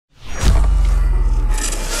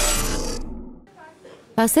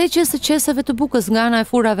Pas heqjes së qeseve të bukës nga ana e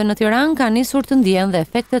furrave në Tiranë, ka nisur të ndihen dhe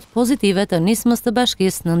efektet pozitive të nismës të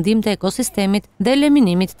Bashkisë në ndihmë të ekosistemit dhe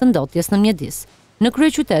eliminimit të ndotjes në mjedis. Në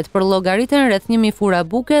kryeqytet përllogariten rreth 1000 furra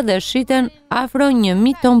buke dhe shiten afro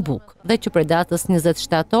 1000 ton bukë, dhe që prej datës 20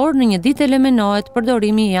 shtator në një ditë eliminohet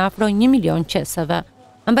përdorimi i afro 1 milion qeseve.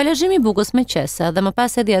 Ambalazhimi i bukës me qese dhe më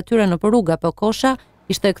pas hedhja e tyre në rrugë apo kosha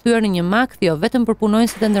ishte kthyer në një makt jo vetëm për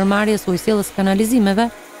punonjësit e ndërmarrjes Ujësjellës-Kanalizimeve,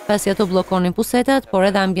 pasi ato bllokonin pusetat, por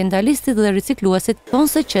edhe ambientalistit dhe ricikluesit thonë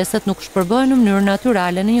se qeset nuk shpërbohen në mënyrë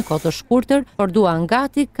natyrale në një kohë të shkurtër, por duan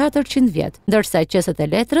gati 400 vjet, ndërsa qeset e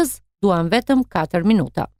letrës duan vetëm 4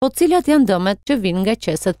 minuta. Po cilat janë dëmet që vijnë nga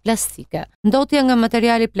qeset plastike? Ndotja nga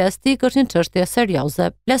materiali plastik është një çështje serioze.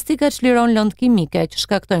 Plastika çliron lëndë kimike që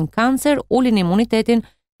shkaktojnë kancer, ulin imunitetin,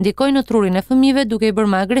 ndikojnë në trurin e fëmijëve duke i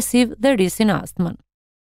bërë më agresiv dhe rrisin astmën.